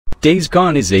Days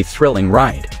Gone is a thrilling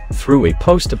ride through a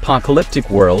post-apocalyptic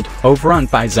world overrun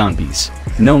by zombies,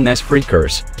 known as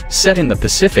freakers, set in the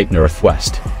Pacific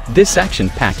Northwest. This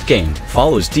action-packed game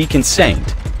follows Deacon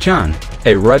St. John,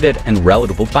 a rugged and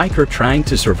relatable biker trying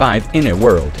to survive in a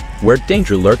world where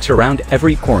danger lurks around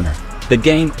every corner. The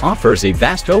game offers a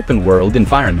vast open-world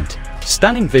environment,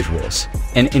 stunning visuals,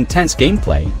 and intense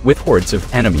gameplay with hordes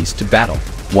of enemies to battle.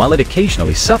 While it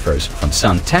occasionally suffers from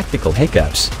some tactical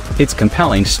hiccups, its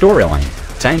compelling storyline,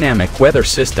 dynamic weather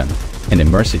system, and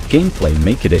immersive gameplay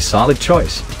make it a solid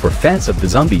choice for fans of the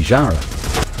zombie genre.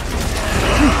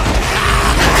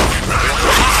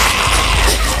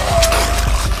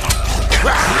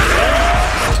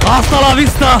 Hasta la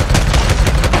vista!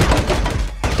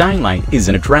 Dying Light is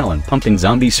an adrenaline-pumping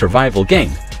zombie survival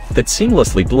game that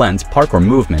seamlessly blends parkour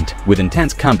movement with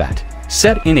intense combat.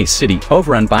 Set in a city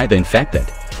overrun by the infected,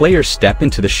 players step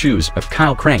into the shoes of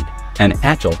Kyle Crane, an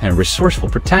agile and resourceful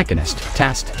protagonist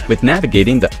tasked with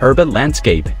navigating the urban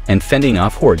landscape and fending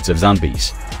off hordes of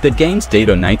zombies. The game's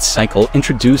day-to-night cycle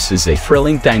introduces a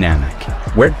thrilling dynamic,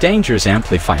 where dangers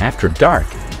amplify after dark,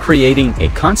 creating a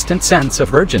constant sense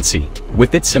of urgency.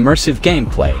 With its immersive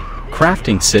gameplay,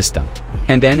 crafting system,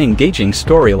 and an engaging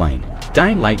storyline,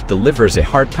 Dying Light delivers a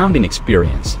heart-pounding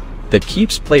experience that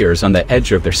keeps players on the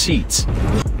edge of their seats.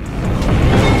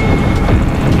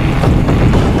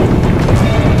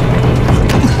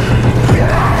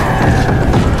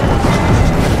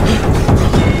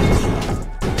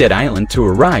 Dead Island 2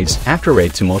 arrives after a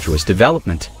tumultuous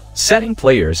development, setting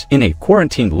players in a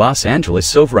quarantined Los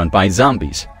Angeles overrun by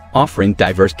zombies, offering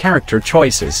diverse character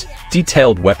choices,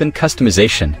 detailed weapon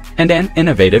customization, and an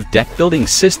innovative deck-building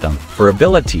system for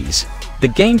abilities. The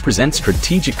game presents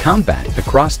strategic combat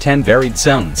across 10 varied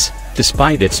zones.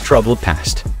 Despite its troubled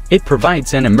past, it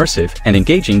provides an immersive and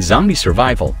engaging zombie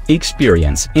survival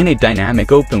experience in a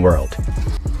dynamic open world.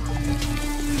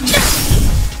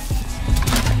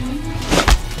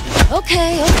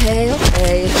 Okay.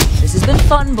 This has been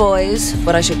fun, boys,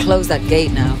 but I should close that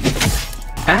gate now.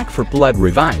 Back 4 Blood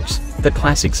revives the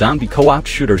classic zombie co-op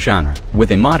shooter genre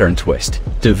with a modern twist.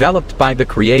 Developed by the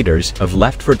creators of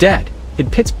Left 4 Dead, it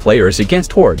pits players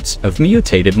against hordes of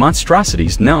mutated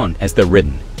monstrosities known as the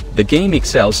Ridden. The game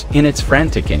excels in its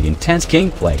frantic and intense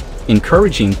gameplay,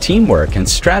 encouraging teamwork and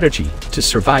strategy to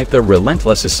survive the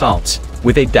relentless assaults.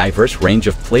 With a diverse range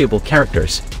of playable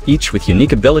characters, each with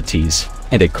unique abilities,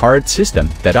 and a card system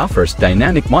that offers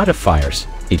dynamic modifiers,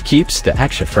 it keeps the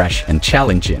action fresh and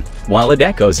challenging, while it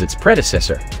echoes its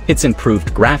predecessor. Its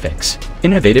improved graphics,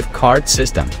 innovative card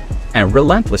system, and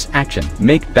relentless action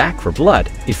make Back 4 Blood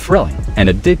a thrilling and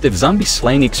addictive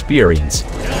zombie-slaying experience.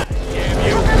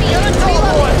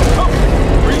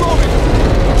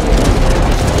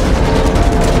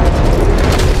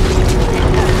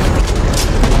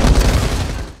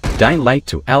 Dying Light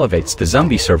 2 elevates the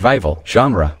zombie survival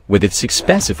genre with its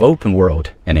expansive open world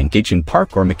and engaging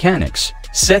parkour mechanics.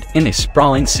 Set in a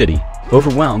sprawling city,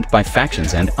 overwhelmed by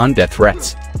factions and undead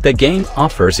threats, the game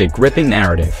offers a gripping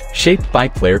narrative shaped by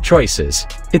player choices.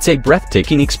 It's a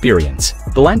breathtaking experience,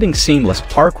 blending seamless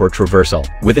parkour traversal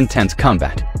with intense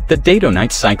combat. The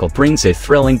day-to-night cycle brings a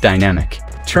thrilling dynamic,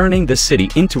 turning the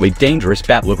city into a dangerous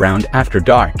battleground after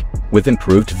dark. With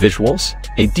improved visuals,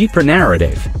 a deeper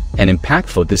narrative, and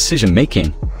impactful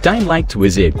decision-making, Dying Light 2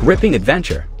 is a gripping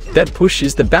adventure that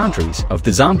pushes the boundaries of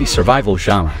the zombie survival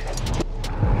genre.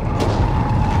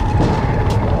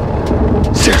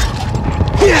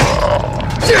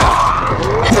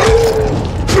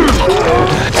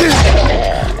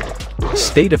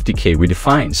 State of Decay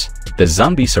redefines the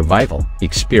zombie survival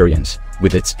experience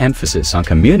with its emphasis on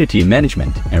community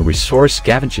management and resource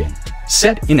scavenging.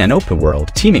 Set in an open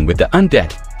world teeming with the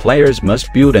undead, players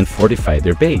must build and fortify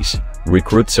their base,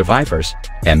 recruit survivors,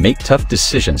 and make tough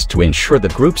decisions to ensure the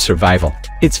group's survival.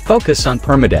 Its focus on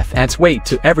permadeath adds weight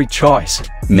to every choice,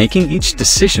 making each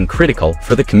decision critical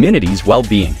for the community's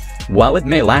well-being. While it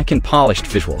may lack in polished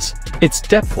visuals, its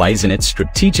depth lies in its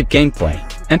strategic gameplay,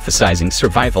 emphasizing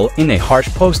survival in a harsh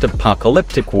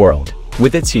post-apocalyptic world.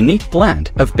 With its unique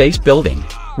blend of base building,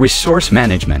 resource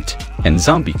management, and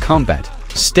zombie combat,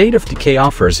 State of Decay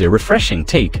offers a refreshing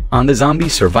take on the zombie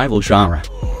survival genre.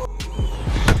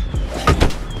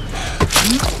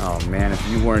 Oh man, if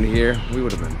you weren't here, we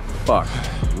would have been fucked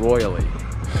royally.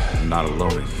 I'm not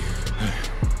alone.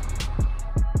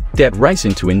 Dead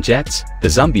Rising 2 injects the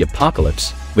zombie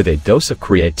apocalypse with a dose of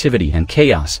creativity and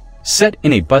chaos. Set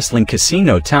in a bustling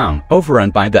casino town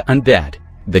overrun by the undead,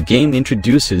 the game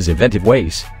introduces inventive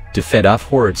ways to fend off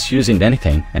hordes using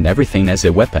anything and everything as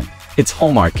a weapon. Its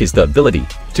hallmark is the ability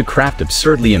to craft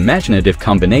absurdly imaginative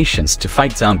combinations to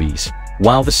fight zombies.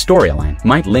 While the storyline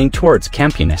might lean towards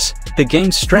campiness, the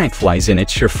game's strength lies in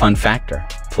its sheer fun factor.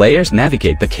 Players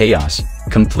navigate the chaos,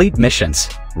 complete missions,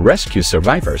 rescue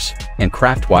survivors, and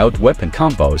craft wild weapon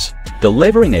combos,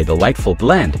 delivering a delightful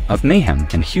blend of mayhem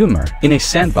and humor in a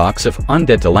sandbox of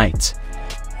undead delights.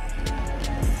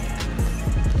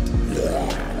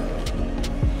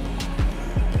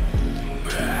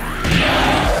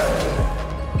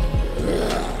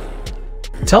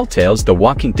 Telltale's The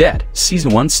Walking Dead Season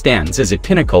 1 stands as a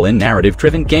pinnacle in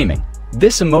narrative-driven gaming.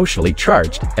 This emotionally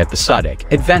charged,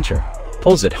 episodic adventure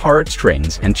pulls at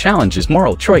heartstrings and challenges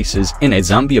moral choices in a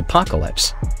zombie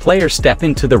apocalypse. Players step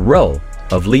into the role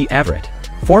of Lee Everett,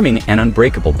 forming an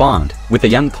unbreakable bond with a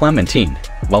young Clementine,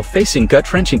 while facing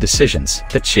gut-wrenching decisions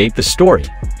that shape the story.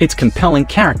 Its compelling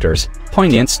characters,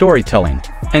 poignant storytelling,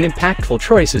 and impactful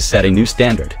choices set a new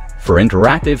standard for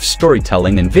interactive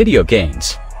storytelling in video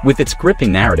games. With its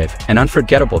gripping narrative and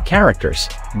unforgettable characters,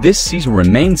 this season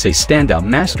remains a standout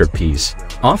masterpiece,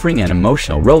 offering an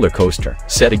emotional roller coaster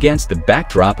set against the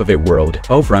backdrop of a world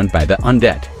overrun by the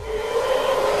undead.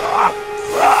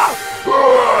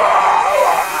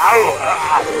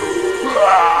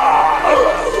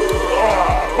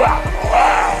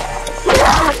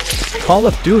 Call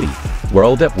of Duty: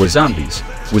 World at War Zombies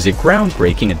was a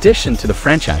groundbreaking addition to the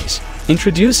franchise,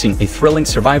 introducing a thrilling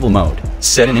survival mode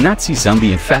set in a Nazi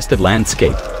zombie-infested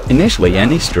landscape. Initially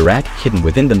an Easter egg hidden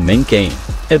within the main game,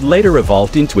 it later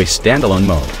evolved into a standalone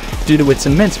mode. Due to its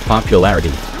immense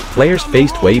popularity, players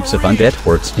faced waves of undead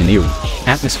hordes in eerie,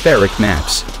 atmospheric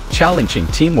maps, challenging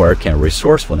teamwork and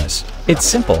resourcefulness. Its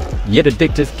simple, yet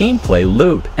addictive gameplay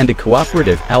loop and a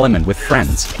cooperative element with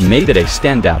friends made it a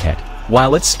standout hit.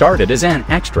 While it started as an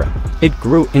extra, it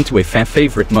grew into a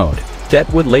fan-favorite mode that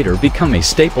would later become a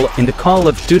staple in the Call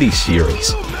of Duty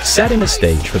series, setting the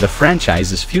stage for the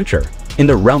franchise's future in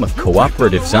the realm of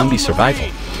cooperative zombie survival.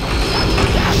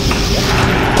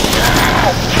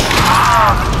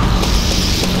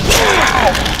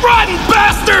 Run,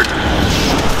 bastard!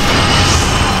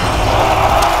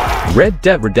 Red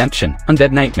Dead Redemption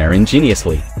Undead Nightmare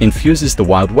ingeniously infuses the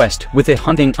Wild West with a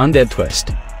hunting undead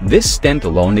twist. This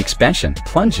standalone expansion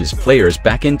plunges players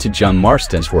back into John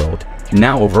Marston's world,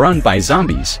 now overrun by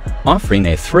zombies, offering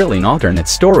a thrilling alternate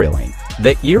storyline.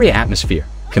 The eerie atmosphere,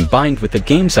 combined with the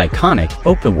game's iconic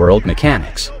open-world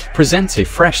mechanics, presents a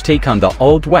fresh take on the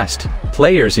Old West.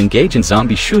 Players engage in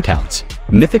zombie shootouts,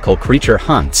 mythical creature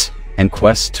hunts, and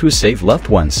quests to save loved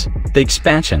ones. The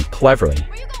expansion cleverly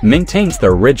maintains the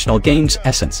original game's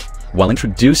essence, while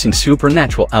introducing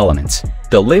supernatural elements,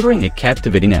 delivering a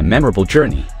captivating and memorable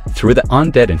journey through the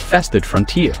undead-infested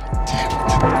frontier.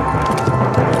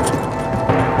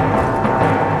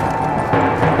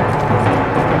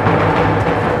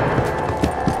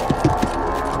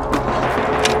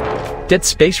 Dead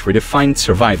Space redefined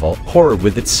survival horror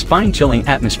with its spine-chilling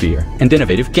atmosphere and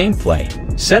innovative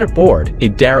gameplay. Set aboard a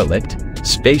derelict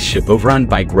spaceship overrun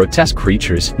by grotesque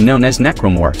creatures known as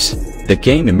necromorphs, the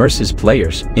game immerses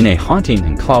players in a haunting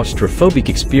and claustrophobic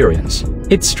experience.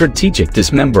 Its strategic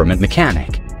dismemberment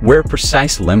mechanic, where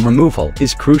precise limb removal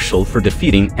is crucial for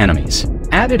defeating enemies,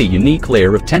 added a unique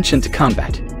layer of tension to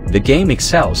combat. The game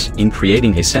excels in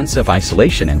creating a sense of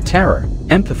isolation and terror,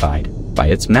 amplified by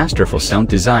its masterful sound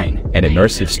design and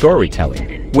immersive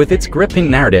storytelling. With its gripping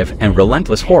narrative and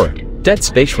relentless horror, Dead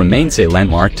Space remains a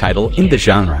landmark title in the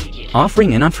genre,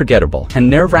 offering an unforgettable and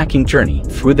nerve-wracking journey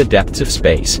through the depths of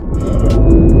space.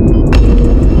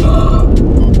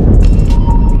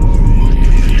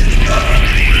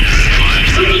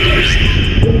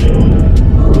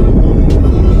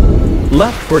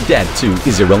 Left 4 Dead 2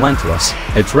 is a relentless,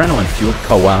 adrenaline-fueled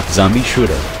co-op zombie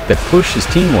shooter that pushes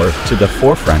teamwork to the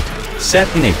forefront. Set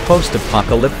in a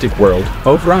post-apocalyptic world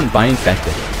overrun by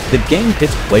infected, the game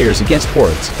pits players against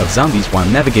hordes of zombies while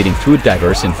navigating through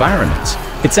diverse environments.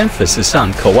 Its emphasis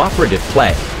on cooperative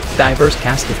play, diverse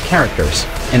cast of characters,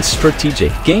 and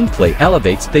strategic gameplay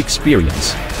elevates the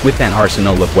experience. With an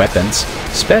arsenal of weapons,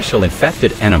 special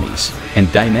infected enemies,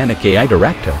 and dynamic AI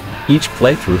director, each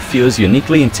playthrough feels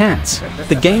uniquely intense.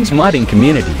 The game's modding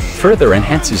community further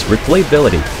enhances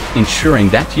replayability, ensuring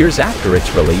that years after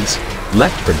its release,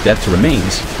 Left 4 Dead 2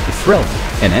 remains a thrilling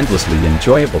and endlessly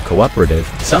enjoyable cooperative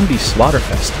zombie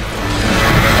slaughterfest.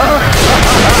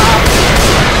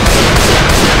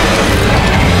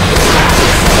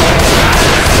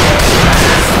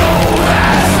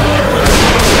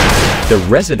 The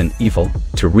Resident Evil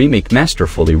 2 remake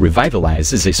masterfully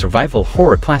revitalizes a survival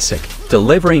horror classic,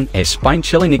 delivering a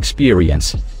spine-chilling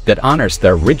experience that honors the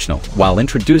original while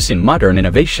introducing modern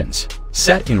innovations.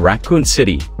 Set in Raccoon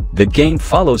City, the game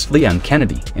follows Leon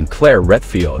Kennedy and Claire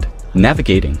Redfield,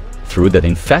 navigating through the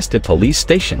infested police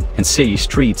station and city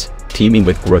streets, teeming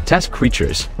with grotesque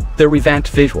creatures. The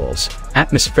revamped visuals,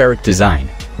 atmospheric design,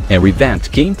 and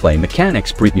revamped gameplay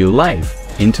mechanics breathe new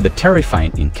life into the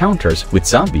terrifying encounters with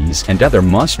zombies and other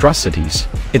monstrosities.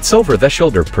 Its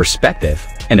over-the-shoulder perspective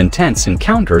and intense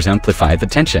encounters amplify the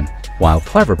tension, while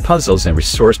clever puzzles and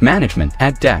resource management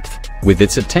add depth. With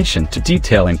its attention to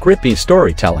detail and gripping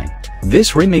storytelling,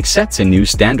 this remake sets a new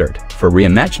standard for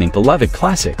reimagining beloved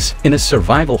classics in a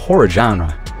survival horror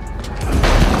genre.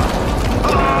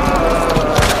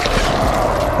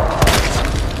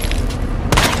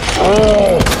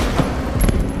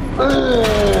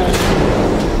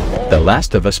 The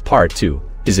Last of Us Part 2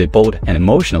 is a bold and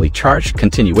emotionally charged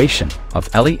continuation of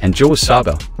Ellie and Joel's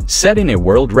saga. Set in a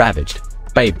world ravaged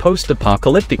by a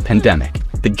post-apocalyptic pandemic,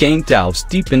 the game delves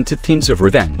deep into themes of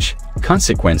revenge,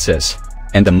 consequences,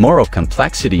 and the moral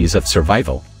complexities of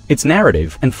survival. Its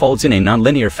narrative unfolds in a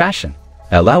non-linear fashion,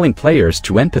 allowing players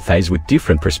to empathize with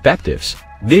different perspectives.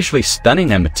 Visually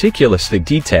stunning and meticulously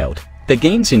detailed, the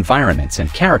game's environments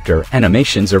and character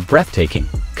animations are breathtaking.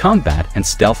 Combat and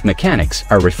stealth mechanics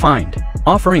are refined,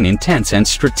 offering intense and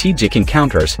strategic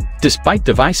encounters despite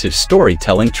divisive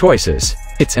storytelling choices.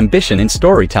 Its ambition in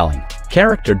storytelling,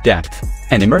 character depth,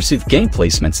 and immersive game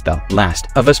placements The Last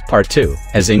of Us Part 2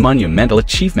 as a monumental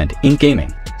achievement in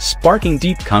gaming, sparking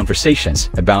deep conversations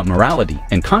about morality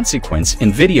and consequence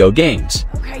in video games.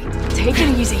 Okay, take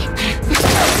it easy.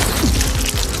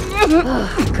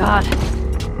 Oh, God.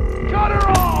 Cut her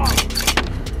off!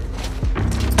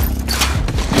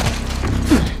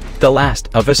 The Last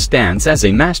of Us stands as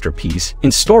a masterpiece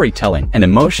in storytelling and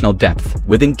emotional depth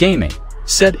within gaming.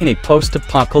 Set in a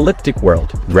post-apocalyptic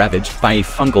world ravaged by a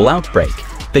fungal outbreak,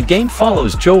 the game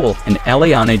follows Joel and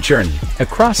Ellie on a journey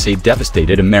across a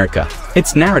devastated America.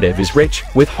 Its narrative is rich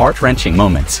with heart-wrenching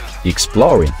moments,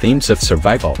 exploring themes of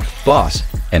survival, loss,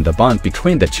 and the bond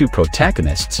between the two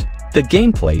protagonists. The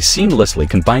gameplay seamlessly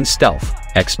combines stealth,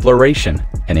 exploration,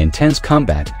 and intense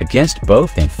combat against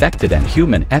both infected and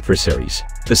human adversaries.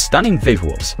 The stunning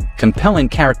visuals, compelling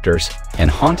characters,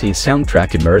 and haunting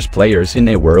soundtrack immerse players in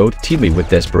a world teeming with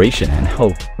desperation and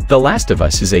hope. The Last of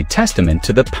Us is a testament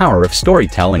to the power of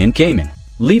storytelling in gaming,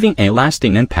 leaving a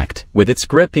lasting impact with its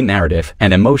gripping narrative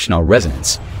and emotional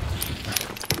resonance.